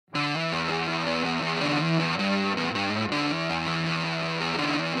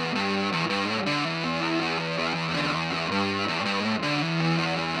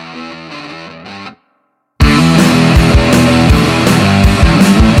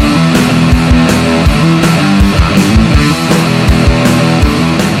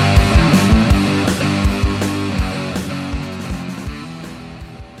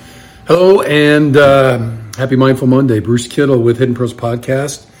Hello and happy Mindful Monday. Bruce Kittle with Hidden Pearls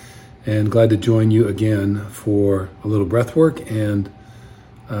Podcast, and glad to join you again for a little breath work and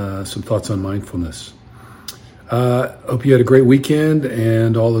some thoughts on mindfulness. Hope you had a great weekend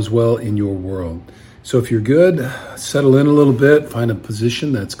and all is well in your world. So if you're good, settle in a little bit, find a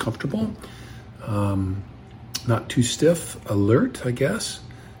position that's comfortable, not too stiff, alert, I guess,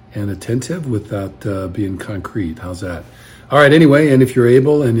 and attentive without being concrete. How's that? All right, anyway, and if you're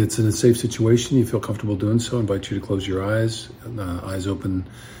able and it's in a safe situation, you feel comfortable doing so, I invite you to close your eyes. Eyes open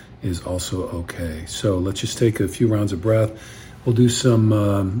is also okay. So let's just take a few rounds of breath. We'll do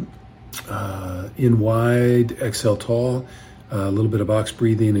some in wide, exhale tall, a little bit of box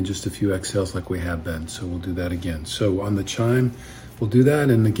breathing, and just a few exhales like we have been. So we'll do that again. So on the chime, we'll do that.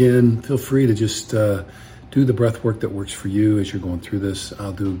 And again, feel free to just do the breath work that works for you as you're going through this.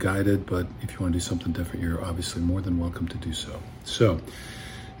 I'll do guided, but if you want to do something different, you're obviously more than welcome to do so.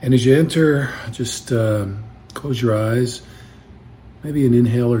 And as you enter, just close your eyes. Maybe an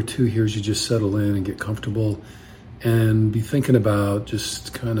inhale or two here as you just settle in and get comfortable, and be thinking about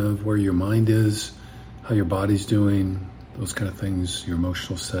just kind of where your mind is, how your body's doing, those kind of things, your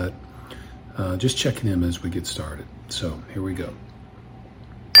emotional set. Just checking in as we get started. So here we go.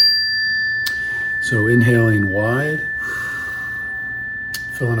 So inhaling wide,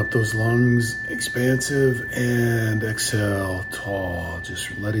 filling up those lungs, expansive, and exhale tall,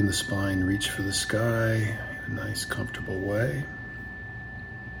 just letting the spine reach for the sky in a nice, comfortable way.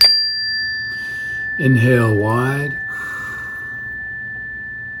 Inhale wide,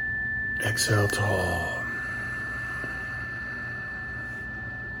 exhale tall.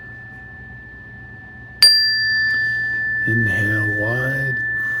 Inhale wide.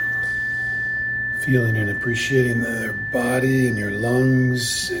 Feeling and appreciating their body and your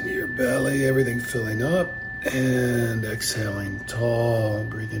lungs and your belly, everything filling up, and exhaling tall,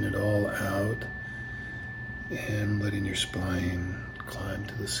 breathing it all out, and letting your spine climb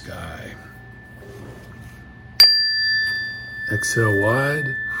to the sky. Exhale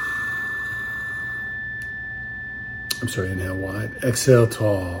wide. Inhale wide. Exhale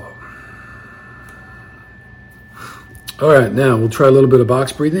tall. All right, now we'll try a little bit of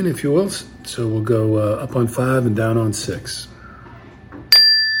box breathing, if you will. So we'll go up on 5 and down on 6.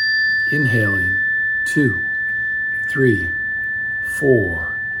 Inhaling, 2, 3,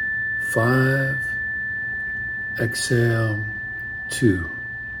 4, 5. Exhale, 2,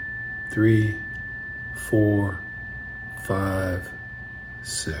 3, 4, 5,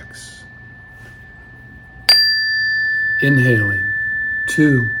 6. Inhaling,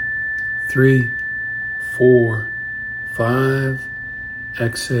 2, 3, 4, 5.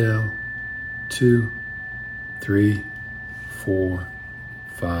 Exhale, 2, 3, 4,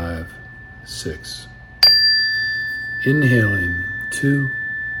 5, 6. Inhaling, 2,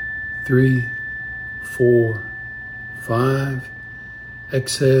 3, 4, 5.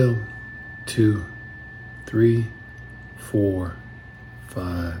 Exhale, 2, 3, 4,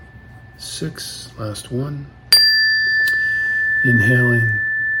 5, 6. Last one. Inhaling,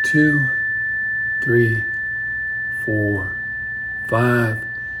 2, 3, 4, 5.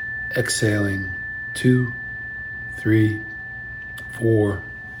 Exhaling, 2, 3, 4,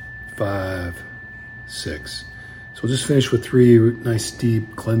 5, 6. So we'll just finish with 3 nice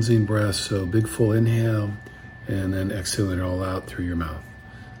deep cleansing breaths. So big full inhale, and then exhaling it all out through your mouth.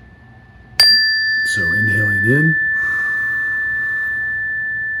 So inhaling in.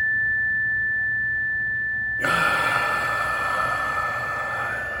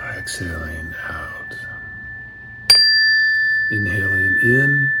 Exhaling out. Inhaling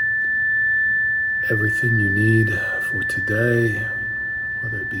in everything you need for today,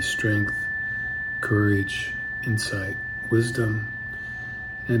 whether it be strength, courage, insight, wisdom,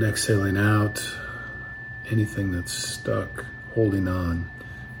 and exhaling out anything that's stuck, holding on,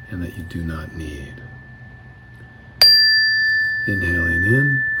 and that you do not need. Inhaling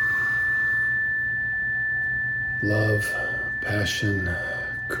in love, passion,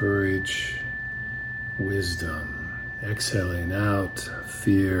 courage, wisdom. Exhaling out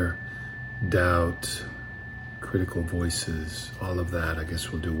fear, doubt, critical voices, all of that. I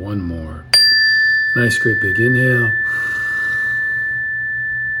guess we'll do one more. Nice, great big inhale.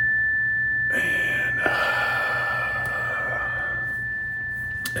 And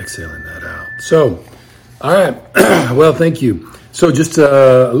exhaling that out. So, all right. Well, thank you. So just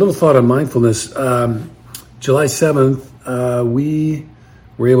a little thought on mindfulness. July 7th, we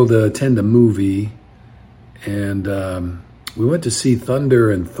were able to attend a movie, and we went to see Thunder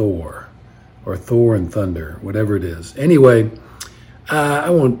and Thor, or Thor and Thunder, whatever it is. Anyway,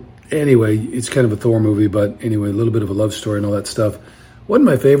 it's kind of a Thor movie, but anyway, a little bit of a love story and all that stuff. Wasn't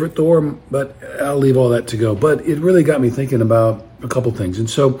my favorite Thor, but I'll leave all that to go. But it really got me thinking about a couple things. And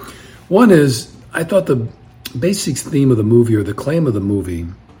so one is, I thought the basic theme of the movie, or the claim of the movie,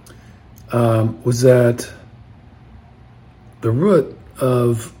 was that the root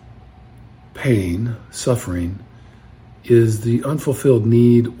of pain, suffering, is the unfulfilled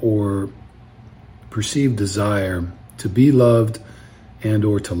need or perceived desire to be loved and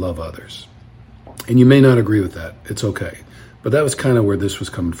or to love others. And you may not agree with that. It's okay. But that was kind of where this was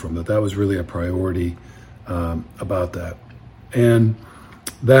coming from, that was really a priority about that. And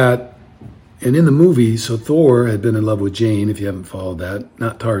in the movie, so Thor had been in love with Jane, if you haven't followed that.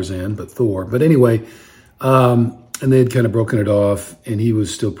 Not Tarzan, but Thor. But anyway, and they had kind of broken it off, and he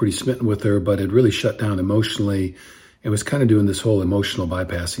was still pretty smitten with her, but had really shut down emotionally and was kind of doing this whole emotional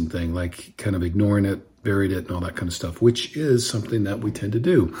bypassing thing, like kind of ignoring it, buried it, and all that kind of stuff, which is something that we tend to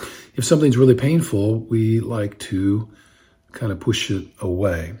do. If something's really painful, we like to kind of push it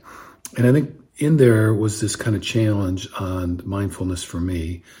away. And I think in there was this kind of challenge on mindfulness for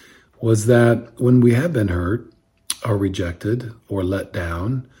me, was that when we have been hurt or rejected or let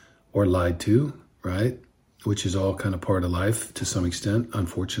down or lied to, right, which is all kind of part of life to some extent,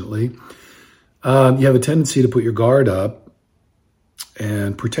 unfortunately, you have a tendency to put your guard up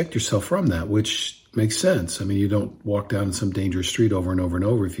and protect yourself from that, which makes sense. I mean, you don't walk down some dangerous street over and over and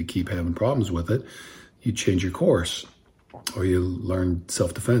over if you keep having problems with it. You change your course, or you learn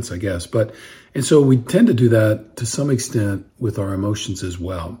self-defense, I guess. And so we tend to do that to some extent with our emotions as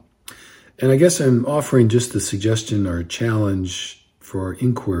well. And I guess I'm offering just a suggestion or a challenge for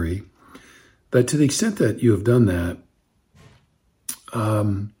inquiry that to the extent that you have done that,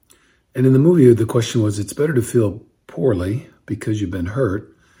 and in the movie, the question was, it's better to feel poorly because you've been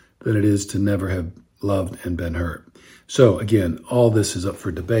hurt than it is to never have loved and been hurt. So again, all this is up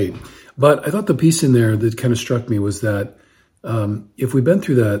for debate. But I thought the piece in there that kind of struck me was that if we've been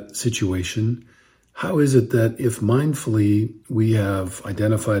through that situation, how is it that if mindfully we have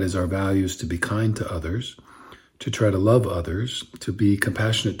identified as our values to be kind to others, to try to love others, to be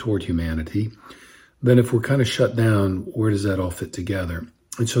compassionate toward humanity, then if we're kind of shut down, where does that all fit together?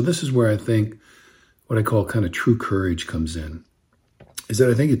 And so this is where I think what I call kind of true courage comes in, is that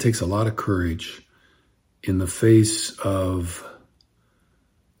I think it takes a lot of courage in the face of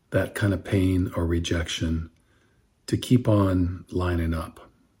that kind of pain or rejection to keep on lining up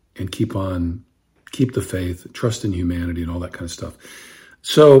and keep the faith, trust in humanity, and all that kind of stuff.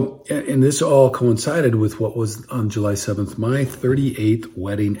 So, and this all coincided with what was on July 7th, my 38th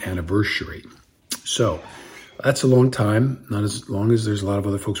wedding anniversary. So that's a long time, not as long as there's a lot of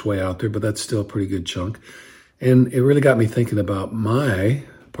other folks way out there, but that's still a pretty good chunk. And it really got me thinking about my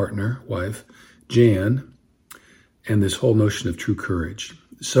partner, wife, Jan, and this whole notion of true courage.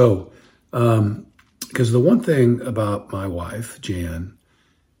 So, because the one thing about my wife, Jan,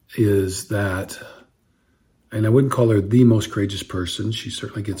 is that, and I wouldn't call her the most courageous person. She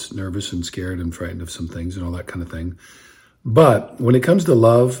certainly gets nervous and scared and frightened of some things and all that kind of thing. But when it comes to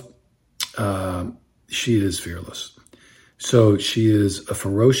love, she is fearless. So she is a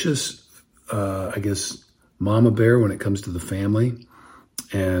ferocious, mama bear when it comes to the family,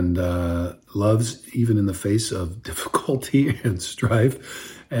 and loves even in the face of difficulty and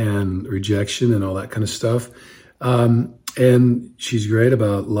strife and rejection and all that kind of stuff. And she's great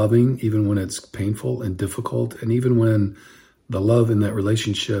about loving even when it's painful and difficult, and even when the love in that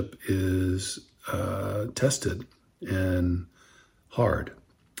relationship is tested and hard.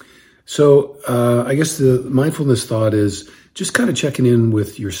 So I guess the mindfulness thought is just kind of checking in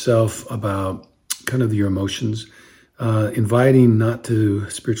with yourself about kind of your emotions, inviting not to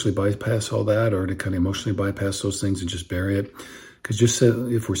spiritually bypass all that or to kind of emotionally bypass those things and just bury it. Because just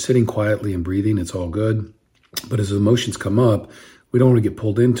if we're sitting quietly and breathing, it's all good. But as emotions come up, we don't want to get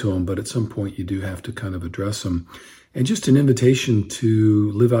pulled into them, but at some point you do have to kind of address them. And just an invitation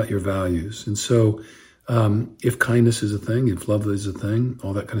to live out your values. And so if kindness is a thing, if love is a thing,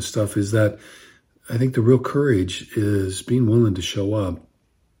 all that kind of stuff, is that I think the real courage is being willing to show up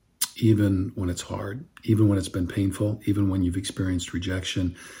even when it's hard, even when it's been painful, even when you've experienced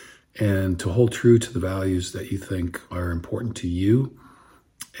rejection, and to hold true to the values that you think are important to you,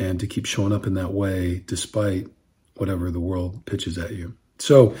 and to keep showing up in that way despite whatever the world pitches at you.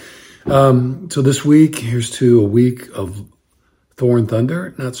 So this week, here's to a week of Thor and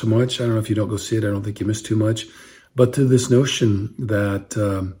Thunder. Not so much. I don't know if you don't go see it. I don't think you miss too much. But to this notion that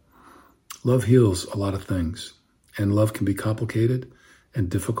love heals a lot of things. And love can be complicated and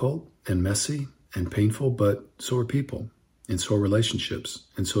difficult and messy and painful, but so are people. And so are relationships.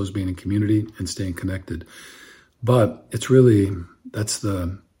 And so is being in community and staying connected. But it's really, that's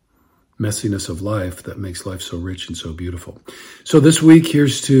the messiness of life that makes life so rich and so beautiful. So this week,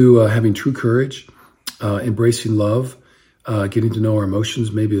 here's to having true courage, embracing love, getting to know our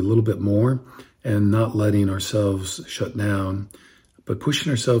emotions maybe a little bit more, and not letting ourselves shut down, but pushing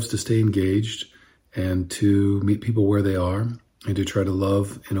ourselves to stay engaged and to meet people where they are and to try to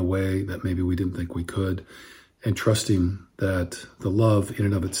love in a way that maybe we didn't think we could, and trusting that the love in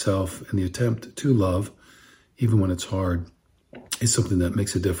and of itself and the attempt to love, even when it's hard, is something that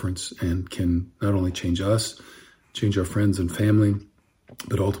makes a difference and can not only change us, change our friends and family,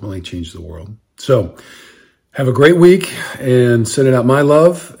 but ultimately change the world. So have a great week, and sending out my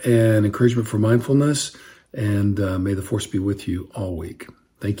love and encouragement for mindfulness, and may the force be with you all week.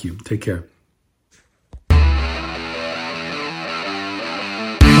 Thank you. Take care.